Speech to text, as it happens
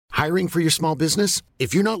Hiring for your small business?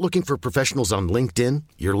 If you're not looking for professionals on LinkedIn,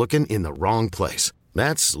 you're looking in the wrong place.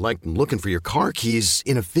 That's like looking for your car keys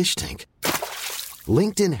in a fish tank.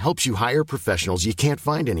 LinkedIn helps you hire professionals you can't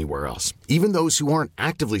find anywhere else, even those who aren't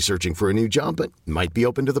actively searching for a new job but might be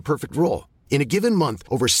open to the perfect role. In a given month,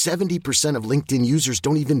 over 70% of LinkedIn users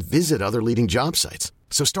don't even visit other leading job sites.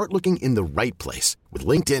 So start looking in the right place. With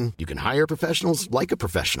LinkedIn, you can hire professionals like a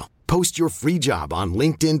professional. Post your free job on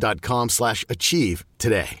linkedin.com/achieve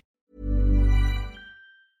today.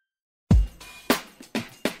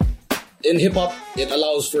 In hip-hop, it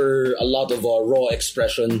allows for a lot of raw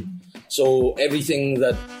expression. So everything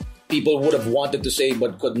that people would have wanted to say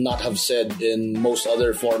but could not have said in most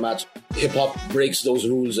other formats, hip-hop breaks those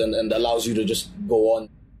rules and allows you to just go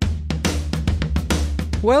on.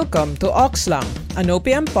 Welcome to Oxlang, an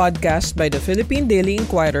OPM podcast by the Philippine Daily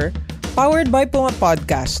Inquirer, powered by Puma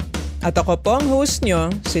Podcast. At ako po ang host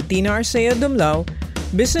nyo, si Tina Arceo Dumlao,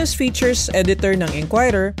 business features editor ng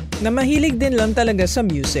Inquirer na mahilig din lang talaga sa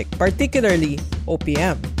music, particularly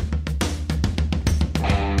OPM.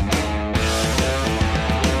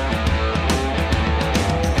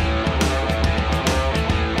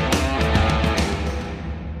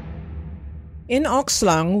 In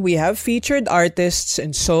Oxlang, we have featured artists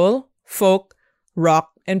in soul, folk,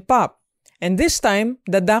 rock, and pop. And this time,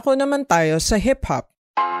 dadako naman tayo sa hip-hop.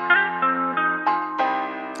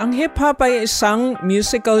 Ang hip-hop ay isang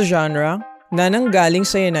musical genre na nanggaling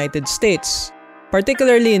sa United States,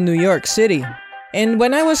 particularly in New York City. And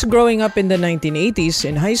when I was growing up in the 1980s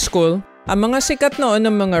in high school, ang mga sikat noon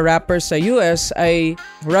ng mga rappers sa US ay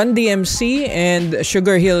Run DMC and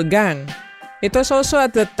Sugar Hill Gang. It was also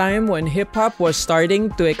at the time when hip-hop was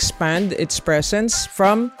starting to expand its presence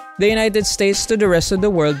from the United States to the rest of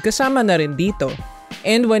the world, kasama na rin dito.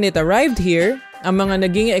 And when it arrived here, ang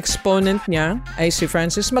mga naging exponent niya ay si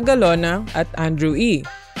Francis Magalona at Andrew E.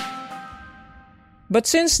 But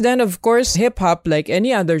since then, of course, hip-hop, like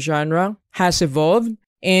any other genre, has evolved.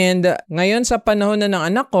 And ngayon sa panahon na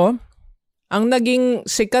ng anak ko, ang naging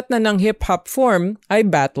sikat na ng hip-hop form ay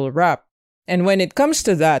battle rap. And when it comes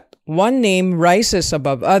to that, one name rises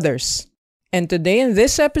above others. And today in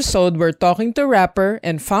this episode, we're talking to rapper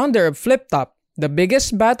and founder of Flip Top, the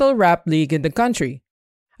biggest battle rap league in the country.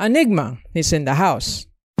 Enigma is in the house.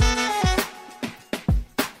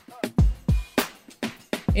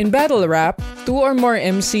 In battle rap, two or more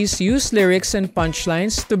MCs use lyrics and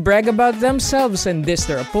punchlines to brag about themselves and diss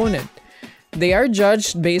their opponent. They are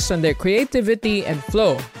judged based on their creativity and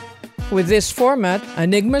flow. With this format,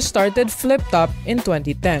 Enigma started Flip Top in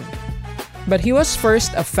 2010. But he was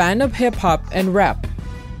first a fan of hip-hop and rap.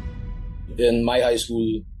 In my high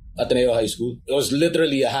school, Ateneo High School, it was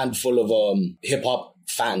literally a handful of hip-hop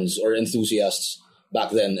fans or enthusiasts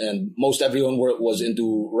back then. And most everyone was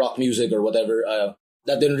into rock music or whatever.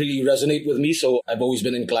 That didn't really resonate with me, so I've always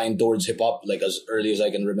been inclined towards hip-hop, like as early as I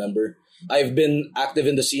can remember. I've been active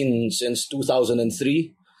in the scene since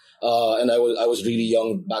 2003. And I was really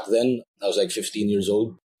young back then. I was like 15 years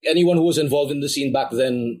old. Anyone who was involved in the scene back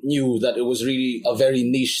then knew that it was really a very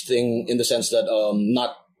niche thing in the sense that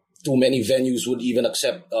not too many venues would even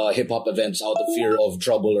accept hip-hop events out of fear of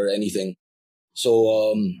trouble or anything.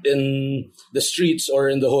 So in the streets or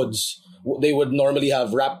in the hoods, they would normally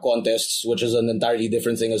have rap contests, which is an entirely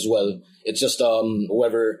different thing as well. It's just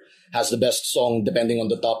whoever has the best song depending on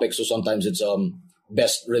the topic. So sometimes it's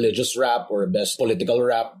best religious rap or best political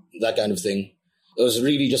rap, that kind of thing. It was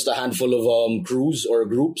really just a handful of crews or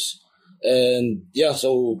groups. And yeah,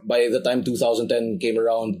 so by the time 2010 came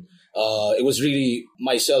around, it was really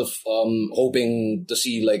myself hoping to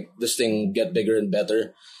see like this thing get bigger and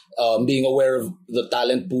better. Being aware of the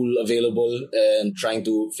talent pool available and trying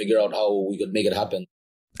to figure out how we could make it happen.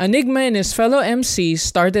 Enigma and his fellow MCs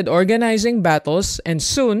started organizing battles, and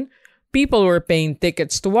soon, people were paying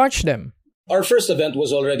tickets to watch them. Our first event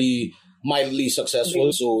was already mildly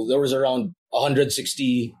successful. So there was around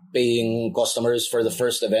 160 paying customers for the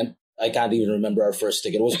first event. I can't even remember our first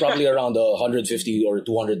ticket. It was probably around 150 or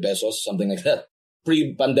 200 pesos, something like that.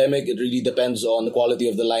 Pre-pandemic, it really depends on the quality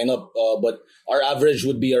of the lineup. But our average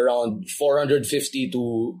would be around 450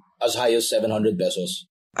 to as high as 700 pesos.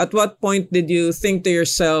 At what point did you think to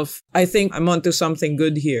yourself, I think I'm onto something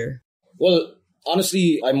good here? Well,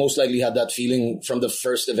 honestly, I most likely had that feeling from the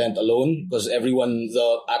first event alone because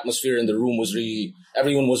the atmosphere in the room was really,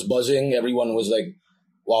 everyone was buzzing. Everyone was like,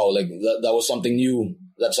 wow, like that was something new.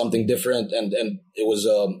 That's something different. And it was,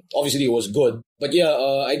 obviously it was good. But yeah,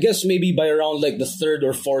 I guess maybe by around like the third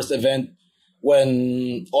or fourth event,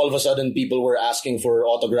 when all of a sudden people were asking for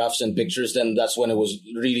autographs and pictures, then that's when it was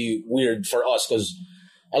really weird for us because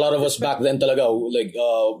a lot of us back then talaga, like,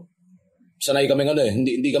 sanay kami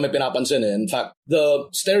hindi kami pinapansin eh. In fact, the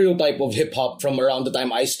stereotype of hip-hop from around the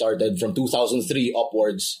time I started, from 2003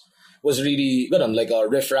 upwards, was really like a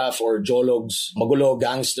riffraff or jologs, magulo,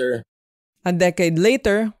 gangster. A decade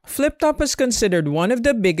later, Flip Top is considered one of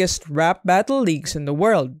the biggest rap battle leagues in the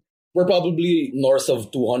world. We're probably north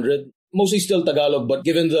of 200. Mostly still Tagalog, but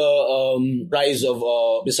given the rise of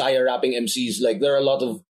Bisaya rapping MCs, like there are a lot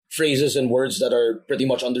of phrases and words that are pretty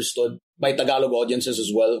much understood by Tagalog audiences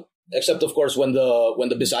as well. Except of course when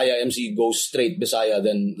the Bisaya MC goes straight Bisaya,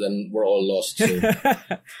 then we're all lost. So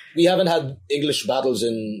we haven't had English battles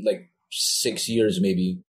in like 6 years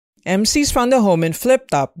maybe. MCs found a home in Flip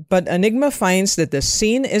Top, but Enigma finds that the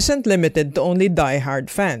scene isn't limited to only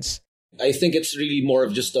die-hard fans. I think it's really more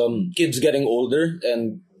of just kids getting older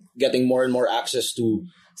and getting more and more access to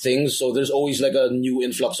things. So there's always like a new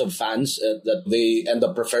influx of fans that they end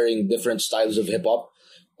up preferring different styles of hip-hop,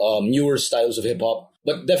 newer styles of hip-hop.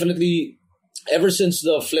 But definitely, ever since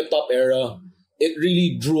the flip-top era, it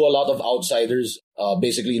really drew a lot of outsiders,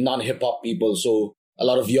 basically non-hip-hop people. So a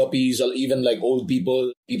lot of yuppies, even like old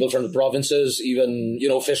people from the provinces, even,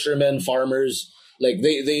 fishermen, farmers, like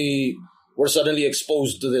they were suddenly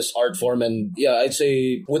exposed to this art form. And yeah, I'd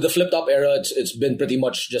say with the flip-top era, it's been pretty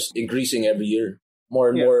much just increasing every year. More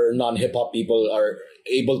and more non-hip-hop people are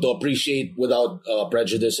able to appreciate without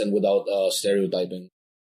prejudice and without stereotyping.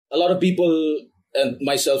 A lot of people, and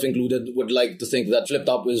myself included, would like to think that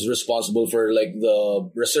flip-top is responsible for like the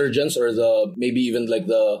resurgence or maybe even like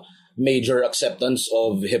the major acceptance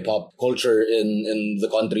of hip-hop culture in the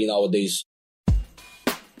country nowadays.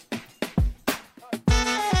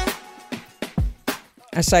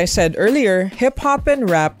 As I said earlier, hip-hop and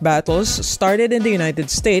rap battles started in the United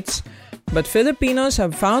States, but Filipinos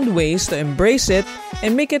have found ways to embrace it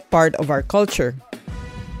and make it part of our culture.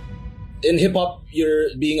 In hip-hop,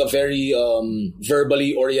 you're being a very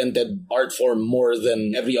verbally oriented art form more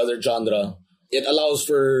than every other genre. It allows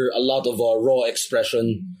for a lot of raw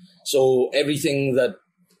expression. So everything that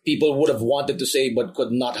people would have wanted to say but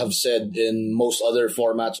could not have said in most other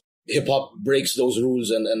formats, hip-hop breaks those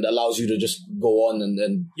rules and allows you to just go on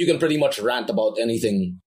and you can pretty much rant about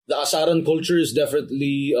anything. The asaran culture is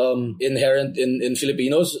definitely inherent in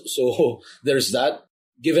Filipinos, so there's that.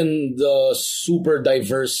 Given the super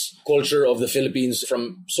diverse culture of the Philippines,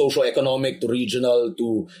 from socio-economic to regional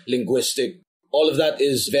to linguistic, all of that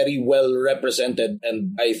is very well represented,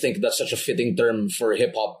 and I think that's such a fitting term for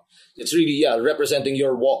hip-hop. It's really, representing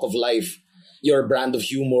your walk of life, your brand of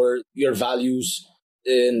humor, your values.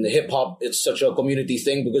 In hip-hop, it's such a community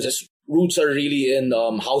thing because its roots are really in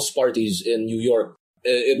house parties in New York.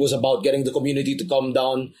 It was about getting the community to come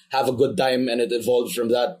down, have a good time, and it evolved from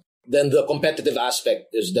that. Then the competitive aspect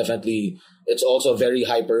is definitely, it's also very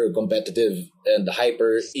hyper-competitive and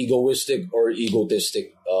hyper-egoistic or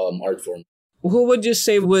egotistic art form. Who would you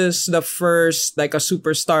say was the first, like a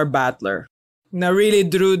superstar battler na really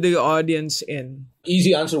drew the audience in?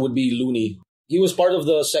 Easy answer would be Looney. He was part of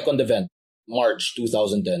the second event, March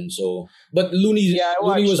 2010. But Looney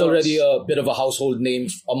was already a bit of a household name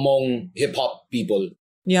among hip-hop people.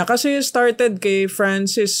 Yeah, kasi you started kay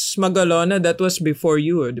Francis Magalona. That was before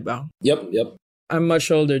you, di ba? Yep. I'm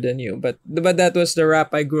much older than you, but that was the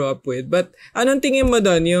rap I grew up with. But anong tingin mo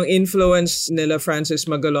doon, yung influence nila Francis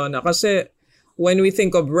Magalona? Kasi when we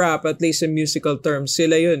think of rap, at least in musical terms,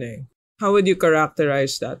 sila yun eh. How would you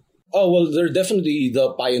characterize that? Oh, well, they're definitely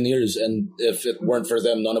the pioneers, and if it weren't for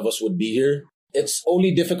them, none of us would be here. It's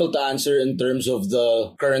only difficult to answer in terms of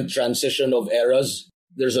the current transition of eras.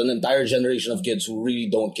 There's an entire generation of kids who really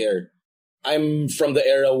don't care. I'm from the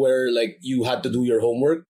era where, like, you had to do your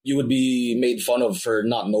homework. You would be made fun of for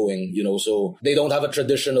not knowing, so they don't have a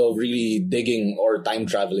tradition of really digging or time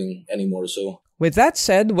traveling anymore, so. With that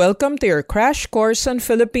said, welcome to your crash course on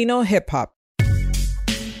Filipino hip-hop.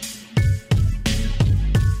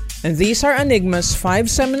 And these are Enigma's 5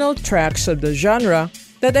 seminal tracks of the genre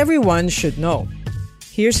that everyone should know.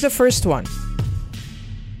 Here's the first one.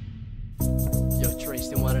 Yo, Trace,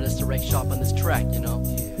 they wanted us to wreck shop on this track,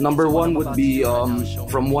 Number one would be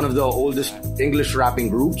from one of the oldest English rapping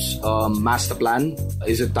groups, Masterplan,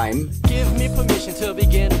 Is It Time? Give me permission to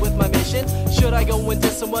begin with my mission. Should I go into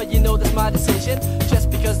someone, that's my decision. Just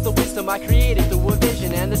because the wisdom I created through a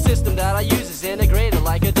vision, and the system that I use is integrated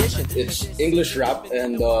like addition. It's English rap,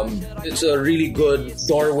 and it's a really good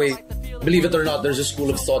doorway. Believe it or not, there's a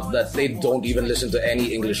school of thought that they don't even listen to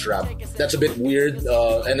any English rap. That's a bit weird,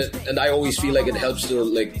 and I always feel like it helps to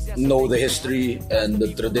know the history and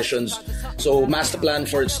the traditions. So Masterplan,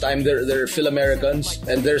 for its time, they're Phil-Americans,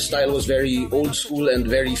 and their style was very old school and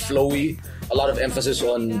very flowy. A lot of emphasis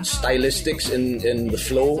on stylistics in the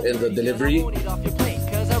flow, in the delivery.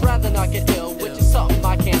 to not get ill, which is something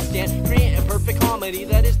I can't stand. Creating perfect harmony,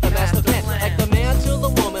 that is the master plan. Like the man to the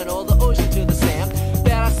woman or the ocean to the sand.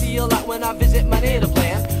 That I see a lot when I visit my native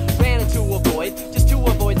land. Ran into a void, just to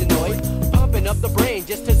avoid the noise. Pumping up the brain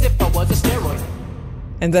just as if I was a steroid.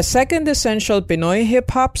 And the second essential Pinoy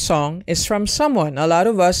hip-hop song is from someone a lot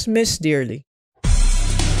of us miss dearly.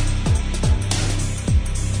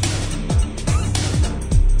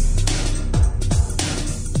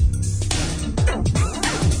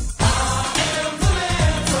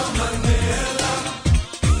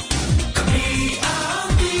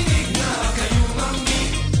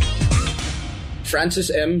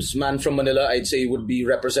 Francis M's Man from Manila, I'd say, would be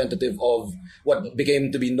representative of what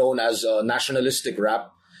became to be known as nationalistic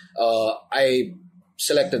rap. I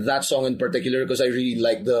selected that song in particular because I really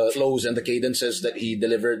like the flows and the cadences that he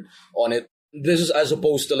delivered on it. This is as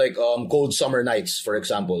opposed to like Cold Summer Nights, for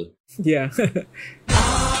example. Yeah.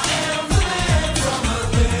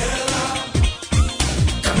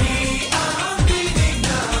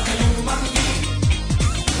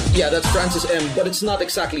 Yeah, that's Francis M, but it's not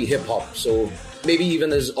exactly hip-hop. So maybe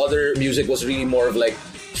even his other music was really more of like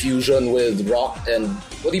fusion with rock, and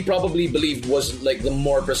what he probably believed was like the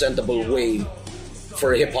more presentable way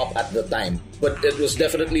for hip-hop at the time. But it was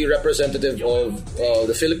definitely representative of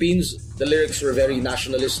the Philippines. The lyrics were very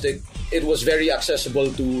nationalistic. It was very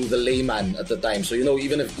accessible to the layman at the time. So, you know,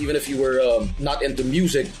 even if you were not into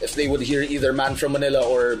music, if they would hear either Man from Manila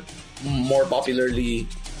or more popularly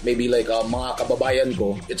maybe like Mga Kababayan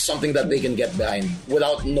Ko, it's something that they can get behind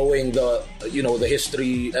without knowing the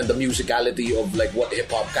history and the musicality of like what hip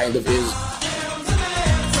hop kind of is.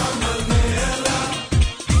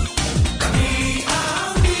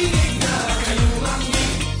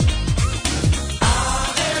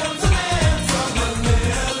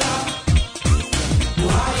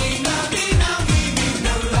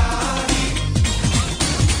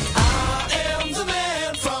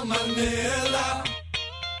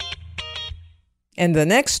 And the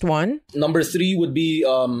next one, number 3 would be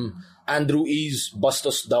Andrew E's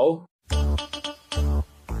Bastos Daw.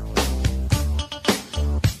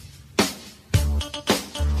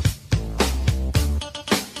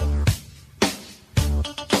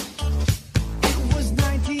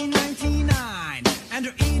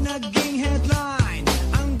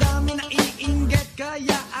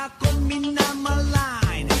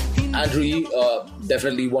 Andrew E,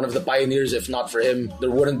 definitely one of the pioneers. If not for him, there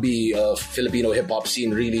wouldn't be a Filipino hip-hop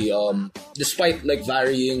scene really. Despite like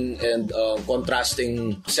varying and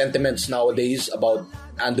contrasting sentiments nowadays about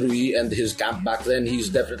Andrew E and his camp back then, he's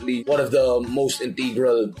definitely one of the most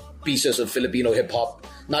integral pieces of Filipino hip-hop.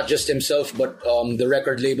 Not just himself, but the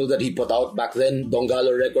record label that he put out back then,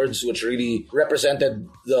 Donggalo Records, which really represented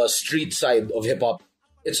the street side of hip-hop.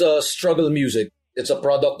 It's a struggle music. It's a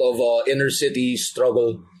product of inner city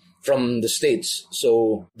struggle from the States.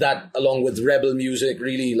 So that, along with rebel music,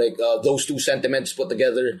 really like those two sentiments put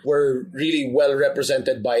together were really well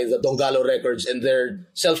represented by the Donggalo Records in their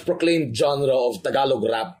self-proclaimed genre of Tagalog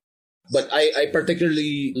rap. But I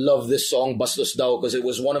particularly love this song, Bastos Daw, because it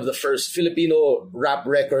was one of the first Filipino rap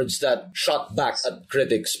records that shot back at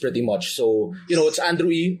critics pretty much. So, you know, it's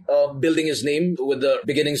Andrew E. Building his name with the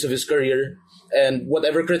beginnings of his career, and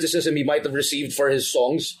whatever criticism he might have received for his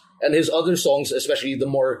songs, and his other songs, especially the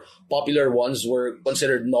more popular ones, were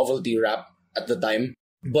considered novelty rap at the time.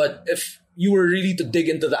 But if you were really to dig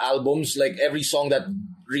into the albums, like every song that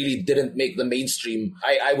really didn't make the mainstream,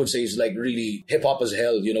 I would say is like really hip-hop as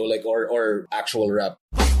hell, you know, like or actual rap.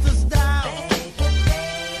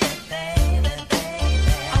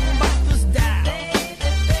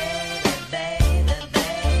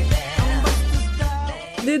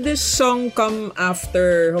 Did this song come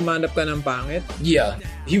after Humanap Ka Ng Pangit? Yeah,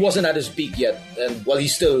 he wasn't at his peak yet, and well,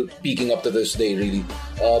 he's still peaking up to this day, really.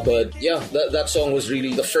 But yeah, that song was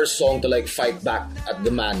really the first song to like fight back at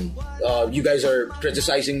the man. You guys are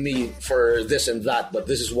criticizing me for this and that, but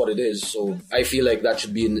this is what it is. So I feel like that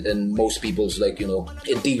should be in most people's like, you know,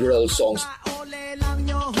 integral songs.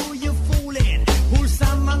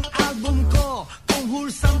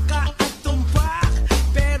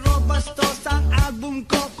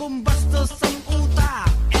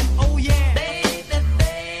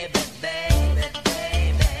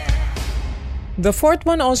 The fourth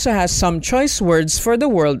one also has some choice words for the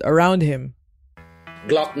world around him.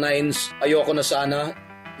 Glock 9's Ayoko Na Sana,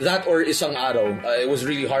 that or Isang Araw. It was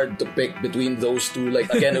really hard to pick between those two. Like,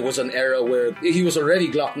 again, it was an era where he was already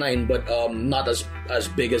Glock 9, but not as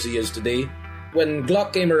big as he is today. When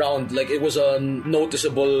Glock came around, like, it was a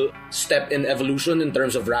noticeable step in evolution in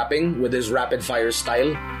terms of rapping with his rapid fire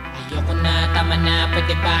style. Ayoko na, tama na,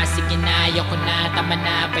 pwede ba? Sige na, ayoko na, tama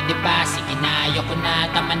na, pwede ba? Sige na, ayoko na,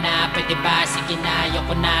 tama na, pwede ba? Sige na,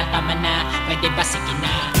 ayoko na, tama na, pwede ba? Sige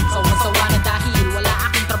na. Sawan-sawa na dahil wala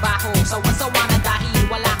akong trabaho. Sawan-sawa na dahil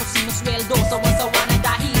wala akong sinusweldo. Sawan-sawa na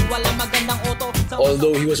dahil wala magandang auto.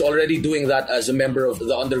 Although he was already doing that as a member of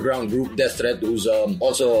the underground group Death Threat, who's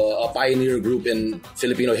also a pioneer group in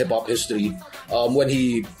Filipino hip-hop history, when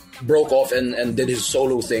he broke off and did his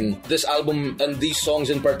solo thing. This album and these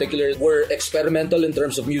songs in particular were experimental in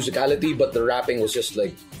terms of musicality, but the rapping was just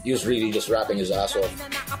like, he was really just rapping his ass off.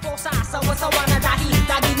 Sawa-sawa na dahil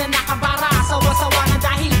lagi na nakabara. Sawa-sawa na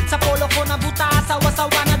dahil sa polo ko na buta.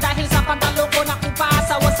 Sawa-sawa na dahil sa pantalo ko na kupa.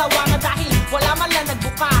 Sawa-sawa na dahil wala man lang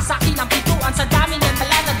nagbuka sa akin ang pintuan sa dami ng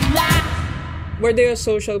dala na dula. Were they a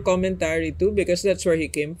social commentary too? Because that's where he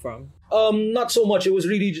came from. Not so much. It was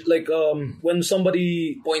really like when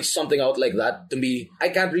somebody points something out like that to me, I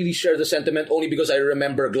can't really share the sentiment only because I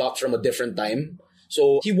remember Glock from a different time.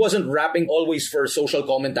 So he wasn't rapping always for social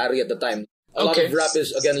commentary at the time. A lot of rap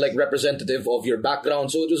is, again, like representative of your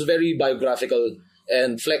background. So it was very biographical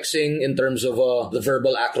and flexing in terms of the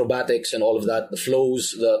verbal acrobatics and all of that, the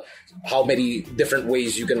flows, the how many different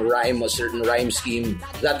ways you can rhyme a certain rhyme scheme,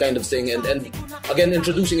 that kind of thing. And again,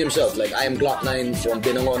 introducing himself, like, I am Glock 9 from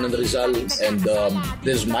Binangon and Rizal, and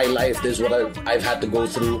this is my life, this is what I've had to go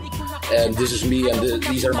through, and this is me, and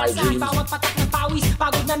these are my dreams.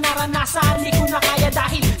 Pagod na naranasan, di ko na kaya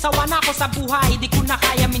dahil sawa na ako sa buhay, di ko na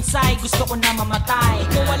kaya minsay, gusto ko na mamatay.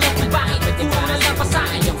 Di ko alam kung bakit, kulang na lang pa sa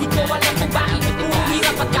akin. Di ko alam kung bakit,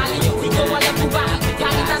 hirap at galit. Di ko alam kung bakit,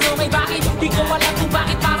 kahit ano may bakit. Di ko alam kung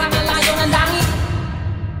bakit, parang nalayo ng langit.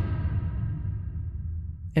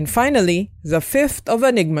 And finally, the fifth of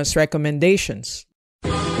Enigma's recommendations.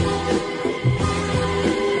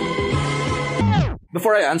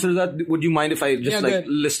 Before I answer that, would you mind if I just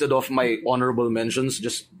listed off my honorable mentions?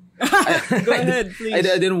 Just Go ahead, please. I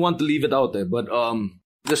didn't want to leave it out there, but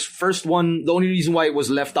this first one, the only reason why it was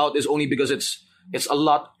left out is only because it's a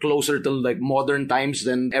lot closer to like modern times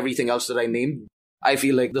than everything else that I named. I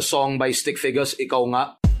feel like the song by Stick Figures, Ikaw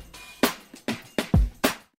Nga,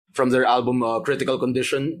 from their album Critical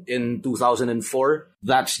Condition in 2004,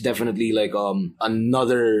 that's definitely like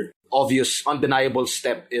another obvious, undeniable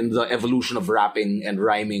step in the evolution of rapping and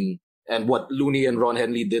rhyming, and what Looney and Ron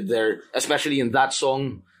Henley did there, especially in that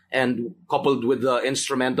song, and coupled with the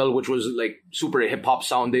instrumental, which was like super hip-hop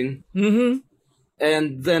sounding. Mm-hmm.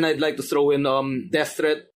 And then I'd like to throw in Death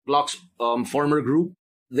Threat, Glock's former group.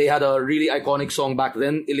 They had a really iconic song back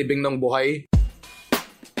then, Ilibing ng Buhay.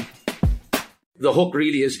 The hook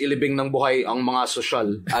really is Ilibing ng Buhay ang mga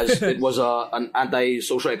sosyal, as it was an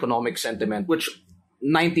anti-social economic sentiment, which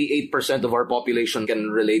 98% of our population can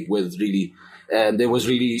relate with, really. And it was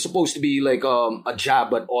really supposed to be like a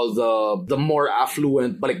jab at all the more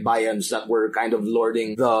affluent balikbayans that were kind of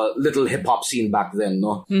lording the little hip-hop scene back then,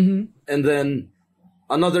 no? Mm-hmm. And then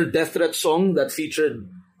another Death Threat song that featured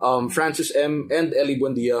Francis M. and Ellie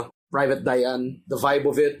Buendia, Private Diane. The vibe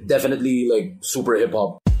of it, definitely like super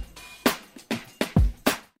hip-hop.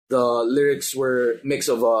 The lyrics were a mix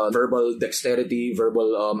of verbal dexterity,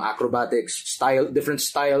 verbal acrobatics, different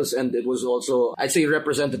styles, and it was also, I'd say,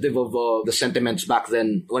 representative of the sentiments back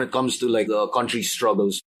then when it comes to like the country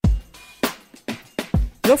struggles.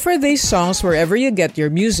 Look for these songs wherever you get your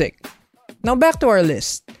music. Now back to our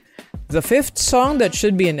list. The fifth song that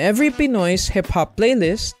should be in every Pinoy's hip-hop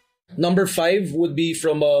playlist. Number 5 would be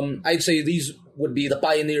from, I'd say these would be the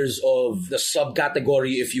pioneers of the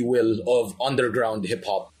subcategory, if you will, of underground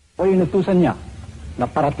hip-hop. O yung nagtusan niya na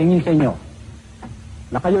paratingin sa inyo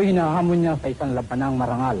na kayo hinahamon niya sa isang labanang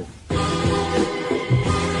marangal.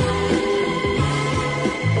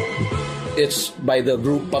 It's by the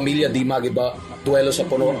group Pamilya Di Magiba, Duelo sa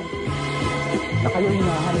Puno. Na kayo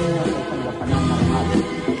hinahamon niya sa isang labanang marangal.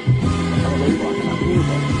 Pagkaway ko ang sabihin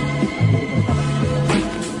ko.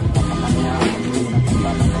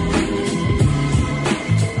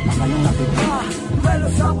 Duelo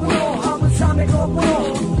sa puno, hamon sa mikropono.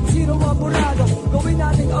 Sino mapurado, gawin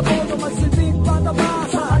nating abono. Magsilbing pataba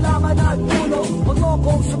sa halaman at puno. Huwag mo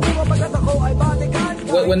kong sumunod pagkat ako ay balikan.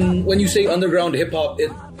 When you say underground hip-hop,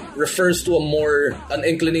 it refers to an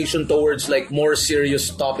inclination towards like more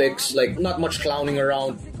serious topics, like not much clowning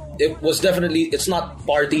around. It was definitely, it's not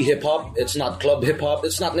party hip-hop, it's not club hip-hop,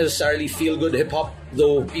 it's not necessarily feel-good hip-hop,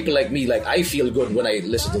 though people like me, like I feel good when I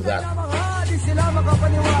listen to that.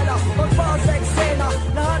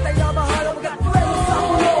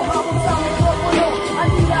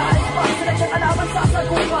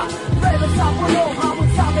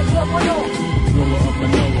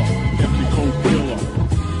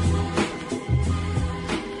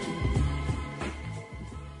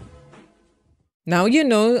 Now you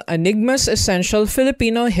know Enigma's essential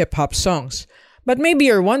Filipino hip-hop songs. But maybe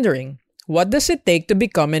you're wondering, what does it take to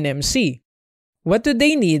become an MC? What do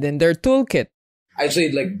they need in their toolkit? I'd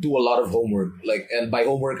say like do a lot of homework. Like, and by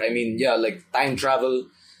homework I mean like time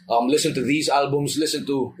travel. Listen to these albums. Listen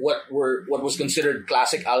to what was considered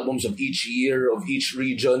classic albums of each year, of each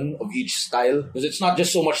region, of each style. Because it's not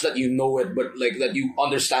just so much that you know it, but like that you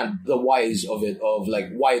understand the whys of it. Of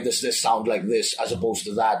like, why does this sound like this as opposed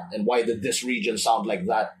to that, and why did this region sound like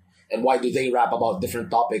that, and why do they rap about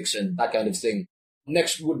different topics and that kind of thing.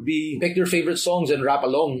 Next would be pick your favorite songs and rap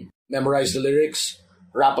along. Memorize the lyrics,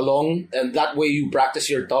 rap along, and that way you practice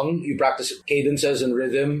your tongue, you practice cadences and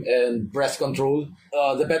rhythm and breath control.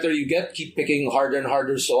 The better you get, keep picking harder and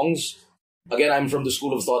harder songs. Again, I'm from the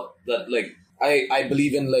school of thought that like I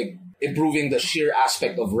believe in like improving the sheer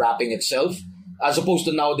aspect of rapping itself, as opposed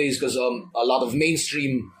to nowadays, because a lot of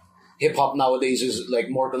mainstream hip hop nowadays is like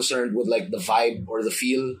more concerned with like the vibe or the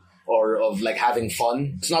feel, or of like having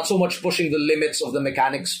fun. It's not so much pushing the limits of the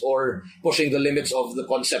mechanics or pushing the limits of the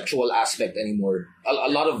conceptual aspect anymore. A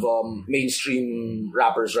lot of mainstream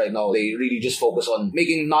rappers right now, they really just focus on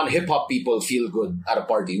making non-hip-hop people feel good at a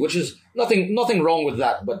party, which is nothing wrong with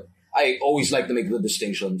that, but I always like to make the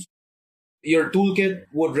distinctions. Your toolkit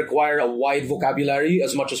would require a wide vocabulary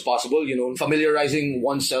as much as possible, familiarizing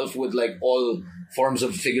oneself with like all forms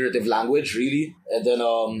of figurative language, really. And then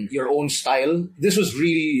your own style. This was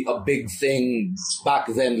really a big thing back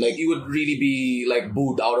then. Like, you would really be like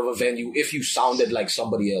booed out of a venue if you sounded like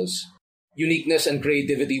somebody else. Uniqueness and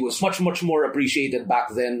creativity was much, much more appreciated back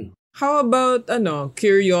then. How about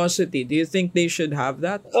curiosity? Do you think they should have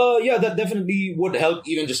that? Yeah, that definitely would help,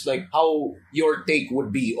 even just like how your take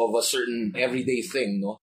would be of a certain everyday thing,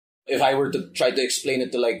 no? If I were to try to explain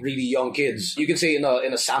it to like really young kids, you can say in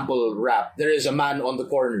a sample rap, there is a man on the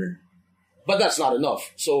corner. But that's not enough.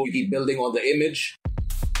 So you keep building on the image,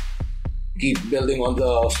 keep building on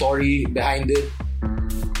the story behind it.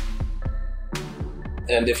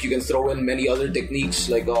 And if you can throw in many other techniques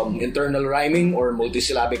like internal rhyming or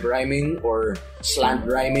multisyllabic rhyming or slant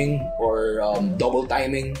rhyming or double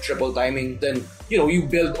timing, triple timing, then, you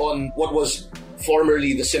build on what was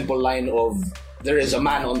formerly the simple line of there is a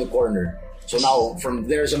man on the corner. So now from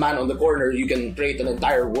there's a man on the corner, you can create an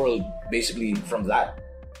entire world basically from that.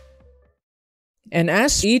 And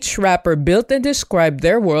as each rapper built and described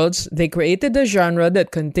their worlds, they created a genre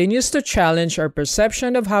that continues to challenge our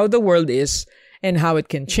perception of how the world is and how it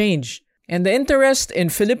can change. And the interest in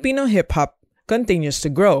Filipino hip-hop continues to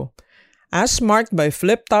grow, as marked by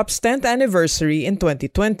Flip Top's 10th anniversary in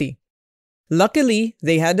 2020. Luckily,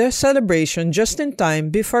 they had a celebration just in time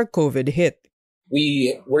before COVID hit.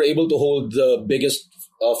 We were able to hold the biggest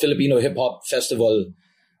Filipino hip-hop festival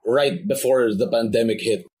right before the pandemic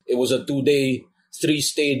hit. It was a 2-day,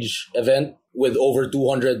 3-stage event with over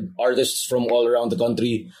 200 artists from all around the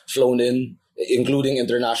country flown in, including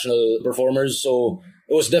international performers. So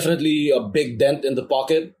it was definitely a big dent in the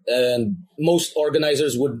pocket, and most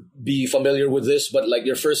organizers would be familiar with this, but like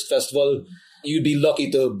your first festival, you'd be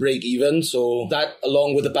lucky to break even. So that,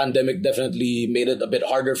 along with the pandemic, definitely made it a bit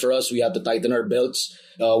harder for us. We had to tighten our belts.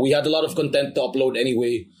 We had a lot of content to upload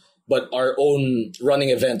anyway, but our own running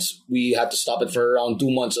events, we had to stop it for around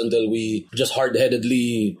 2 months until we just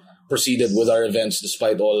hard-headedly proceeded with our events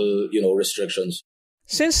despite all, restrictions.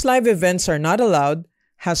 Since live events are not allowed,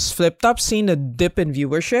 has Flip Top seen a dip in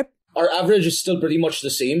viewership? Our average is still pretty much the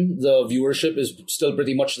same. The viewership is still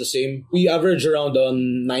pretty much the same. We average around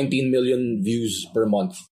 19 million views per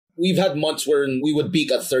month. We've had months where we would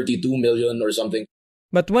peak at 32 million or something.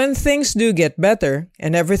 But when things do get better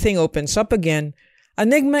and everything opens up again,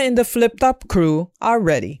 Enigma and the Flip Top crew are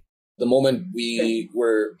ready. The moment we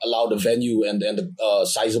were allowed a venue and a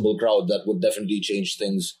sizable crowd, that would definitely change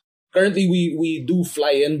things. Currently, we do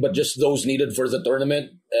fly in, but just those needed for the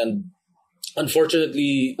tournament. And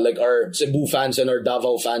unfortunately, like our Cebu fans and our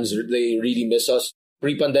Davao fans, they really miss us.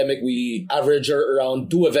 Pre-pandemic, we average around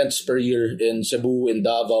 2 events per year in Cebu, in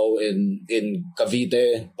Davao, in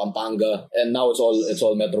Cavite, Pampanga, and now it's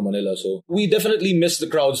all Metro Manila. So we definitely miss the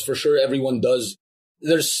crowds for sure. Everyone does.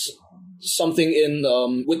 There's something in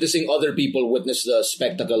witnessing other people witness the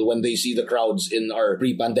spectacle when they see the crowds in our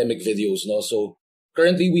pre-pandemic videos. No, so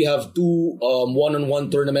currently we have 2 one-on-one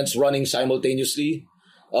tournaments running simultaneously.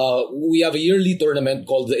 We have a yearly tournament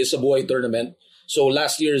called the Isabuhay Tournament. So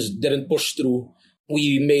last year's didn't push through.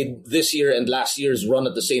 We made this year and last year's run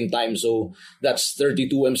at the same time. So that's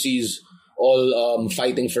 32 MCs all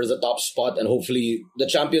fighting for the top spot. And hopefully the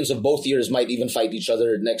champions of both years might even fight each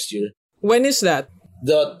other next year. When is that?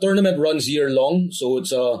 The tournament runs year long. So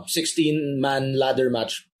it's a 16-man ladder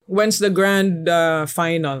match. When's the grand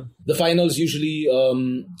final? The finals usually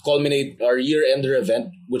culminate our year-ender event,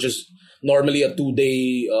 which is normally a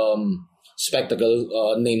 2-day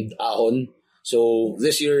spectacle named Ahon. So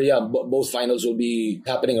this year, both finals will be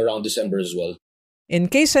happening around December as well. In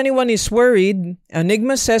case anyone is worried,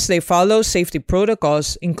 Enigma says they follow safety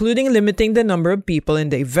protocols, including limiting the number of people in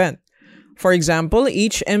the event. For example,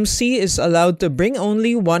 each MC is allowed to bring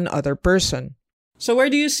only one other person. So where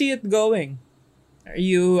do you see it going? Are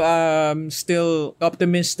you still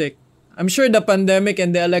optimistic? I'm sure the pandemic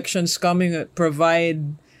and the elections coming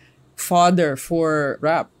provide fodder for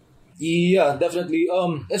rap. Yeah, definitely.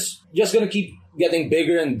 It's just gonna keep getting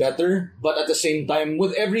bigger and better, but at the same time,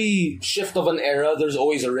 with every shift of an era, there's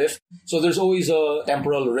always a rift. So there's always a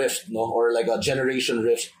temporal rift, no, or like a generation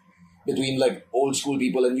rift between like old school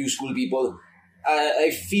people and new school people. I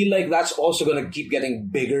feel like that's also gonna keep getting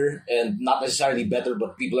bigger and not necessarily better,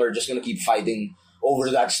 but people are just gonna keep fighting over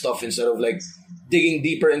that stuff instead of like digging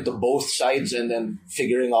deeper into both sides and then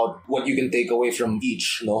figuring out what you can take away from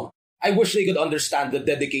each, no? I wish they could understand the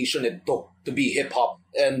dedication it took to be hip-hop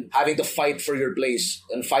and having to fight for your place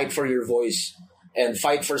and fight for your voice and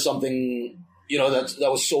fight for something, that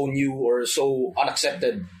was so new or so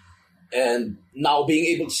unaccepted. And now being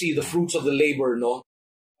able to see the fruits of the labor, no?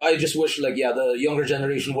 I just wish, the younger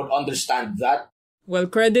generation would understand that. Well,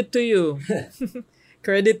 credit to you.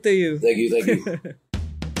 Credit to you. Thank you.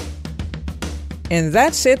 And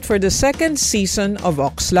that's it for the second season of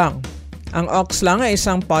Oxlang. Ang Oxlang ay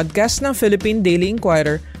isang podcast ng Philippine Daily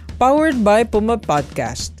Inquirer powered by Puma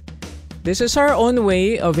Podcast. This is our own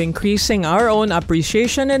way of increasing our own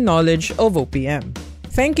appreciation and knowledge of OPM.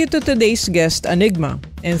 Thank you to today's guest, Enigma,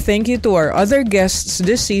 and thank you to our other guests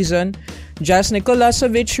this season, Jazz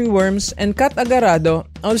Nicolasovich Worms and Kat Agarado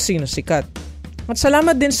of Sino Sikat. At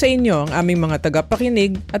salamat din sa inyo ang aming mga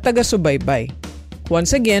tagapakinig at taga-subaybay.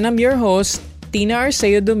 Once again, I'm your host, Tina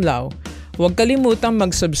Arceo Dumlao. Huwag kalimutang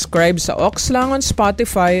mag-subscribe sa Oxlang on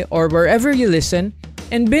Spotify or wherever you listen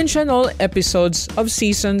and binge on all episodes of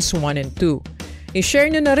Seasons 1 and 2. I-share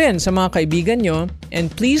nyo na rin sa mga kaibigan nyo and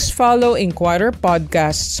please follow Inquirer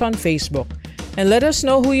Podcasts on Facebook and let us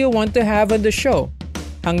know who you want to have on the show.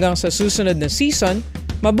 Hanggang sa susunod na season,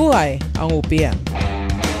 mabuhay ang OPM!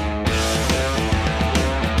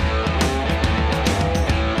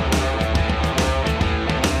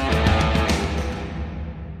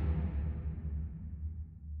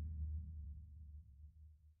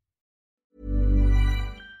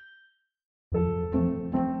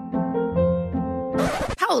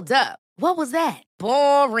 Hold up. What was that?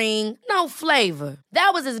 Boring. No flavor.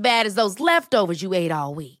 That was as bad as those leftovers you ate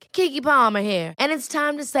all week. Keke Palmer here, and it's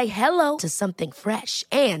time to say hello to something fresh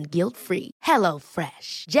and guilt-free. Hello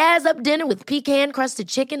Fresh. Jazz up dinner with pecan-crusted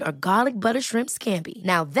chicken or garlic butter shrimp scampi.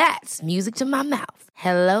 Now that's music to my mouth.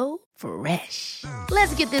 Hello Fresh.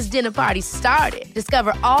 Let's get this dinner party started.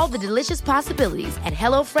 Discover all the delicious possibilities at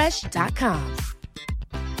HelloFresh.com.